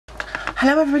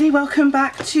Hello everybody, welcome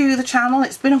back to the channel.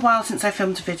 It's been a while since I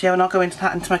filmed a video and I'll go into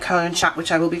that into my colouring chat,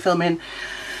 which I will be filming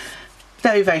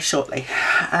very shortly.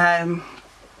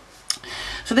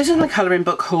 So this is my colouring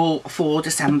book haul for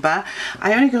December.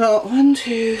 I only got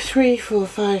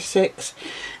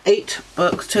 8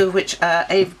 books, 2 of which are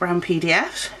Ava Brown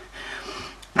PDFs.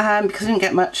 Because I didn't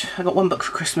get much, I got 1 book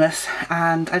for Christmas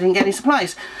and I didn't get any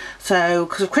supplies. So,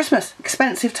 because of Christmas,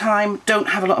 expensive time, don't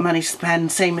have a lot of money to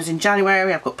spend, same as in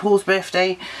January. I've got Paul's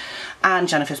birthday and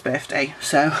Jennifer's birthday.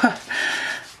 So,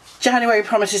 January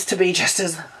promises to be just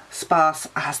as sparse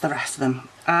as the rest of them.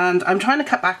 And I'm trying to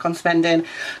cut back on spending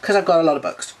because I've got a lot of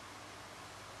books.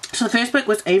 So the first book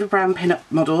was Ava Brown Pin-Up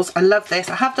Models. I love this.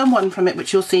 I have done one from it,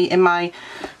 which you'll see in my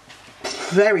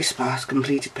very sparse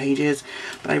completed pages,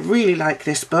 but I really like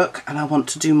this book and I want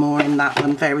to do more in that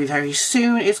one very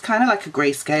soon. It's kind of like a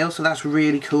grayscale, so that's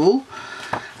really cool.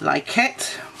 Like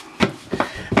it.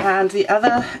 And the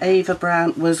other Ava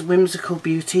Brown was Whimsical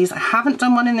Beauties. I haven't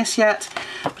done one in this yet,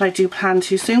 but I do plan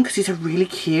to soon because these are really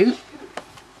cute.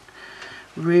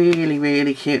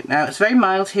 Really cute. Now it's very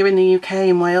mild here in the UK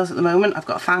in Wales at the moment. I've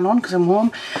got a fan on because I'm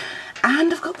warm.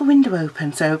 And I've got the window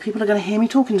open, so people are going to hear me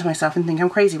talking to myself and think I'm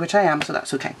crazy, which I am, so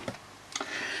that's okay.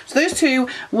 So those 2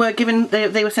 were given,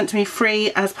 they were sent to me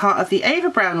free as part of the Ava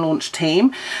Brown launch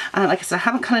team. And like I said, I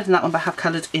haven't coloured in that one, but I have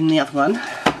coloured in the other one.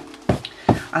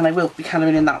 And I will be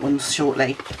colouring in that one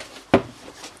shortly.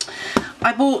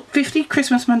 I bought 50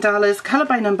 Christmas mandalas, colour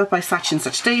by number by Saatchi and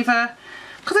Sachdeva,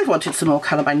 because I wanted some more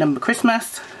colour by number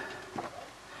Christmas.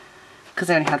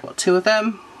 Because I only had, what, 2 of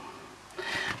them.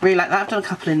 Really like that. I've done a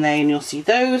couple in there and you'll see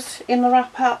those in the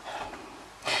wrap up.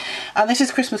 And this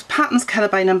is Christmas Patterns Colour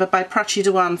by Number by Prachi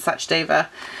Dewan Sachdeva.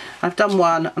 I've done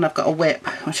one and I've got a whip,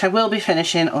 which I will be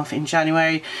finishing off in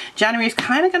January. January is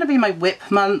kind of going to be my whip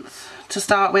month to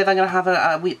start with. I'm going to have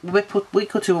a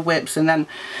week or 2 of whips, and then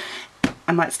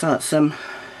I might start some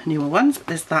newer ones. But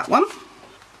there's that one.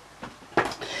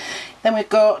 Then we've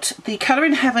got the Colour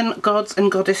in Heaven Gods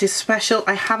and Goddesses special.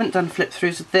 I haven't done flip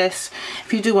throughs of this.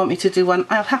 If you do want me to do one,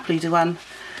 I'll happily do one.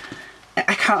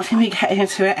 I can't see me getting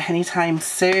into it anytime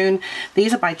soon.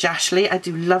 These are by Jashley. I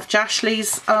do love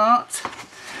Jashley's art,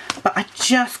 but I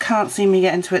just can't see me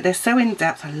getting into it. They're so in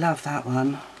depth. I love that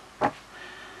one.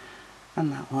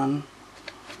 And that one.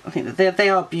 I think that they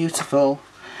are beautiful.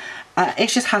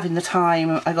 It's just having the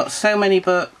time. I got so many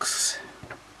books.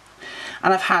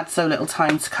 And I've had so little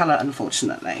time to colour,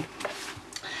 unfortunately.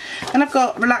 And I've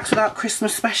got Relax Without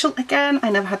Christmas special again. I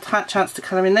never had a chance to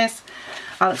colour in this.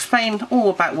 I'll explain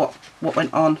all about what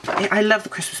went on. But I love the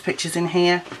Christmas pictures in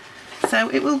here.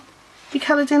 So it will be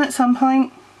coloured in at some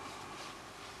point.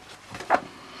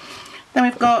 Then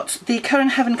we've got the Colour in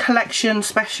Heaven collection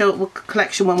special,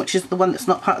 collection one, which is the one that's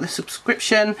not part of the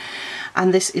subscription.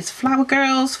 And this is Flower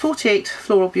Girls, 48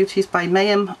 Floral Beauties by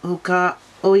Mayim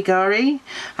Oigari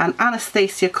and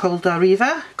Anastasia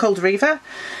Koldariva.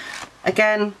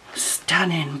 Again,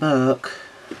 stunning book.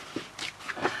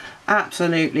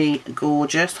 Absolutely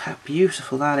gorgeous. How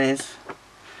beautiful that is.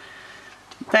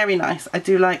 Very nice. I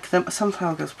do like them.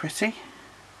 Sunflower Girl's pretty.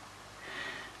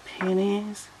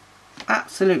 Peonies.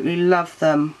 Absolutely love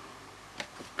them.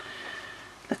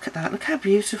 Look at that. Look how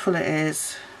beautiful it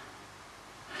is.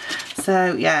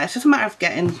 So yeah, it's just a matter of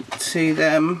getting to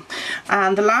them.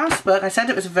 And the last book, I said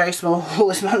it was a very small haul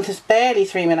this month, it's barely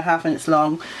 3.5 minutes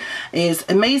long, is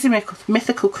Amazing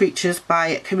Mythical Creatures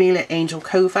by Camilla Angel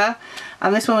Cova.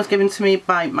 And this one was given to me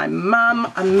by my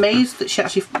mum. I'm amazed that she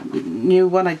actually knew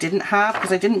one I didn't have,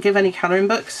 because I didn't give any colouring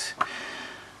books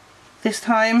this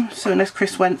time. So unless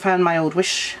Chris found my old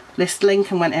wish list link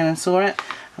and went in and saw it.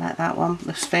 I like that one,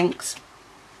 The Sphinx.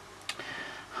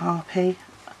 Harpy.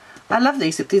 I love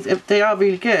these. They are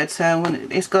really good. So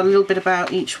it's got a little bit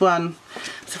about each one.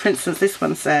 So for instance, this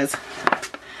one says,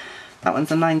 that one's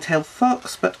a 9-tailed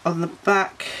fox, but on the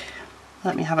back,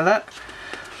 let me have a look,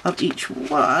 of each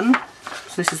one,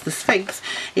 so this is the Sphinx,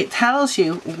 it tells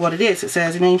you what it is. It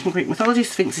says, in ancient Greek mythology,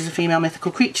 Sphinx is a female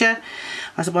mythical creature,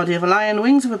 has a body of a lion,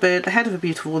 wings of a bird, the head of a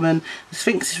beautiful woman. The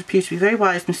Sphinx is reputed to be very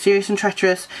wise, mysterious and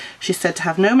treacherous. She's said to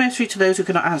have no mercy to those who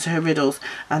cannot answer her riddles,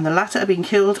 and the latter are being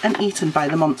killed and eaten by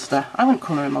the monster. I wouldn't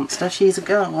call her a monster, she's a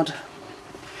god.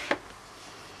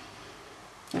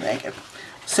 There you go.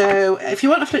 So if you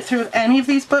want to flip through any of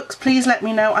these books, please let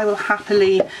me know. I will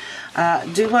happily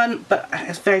do one, but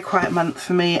it's a very quiet month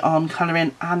for me on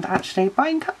colouring and actually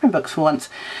buying colouring books for once.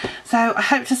 So I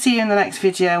hope to see you in the next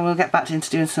video. We'll get back into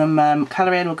doing some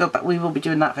colouring. We will be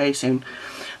doing that very soon.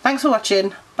 Thanks for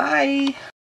watching. Bye.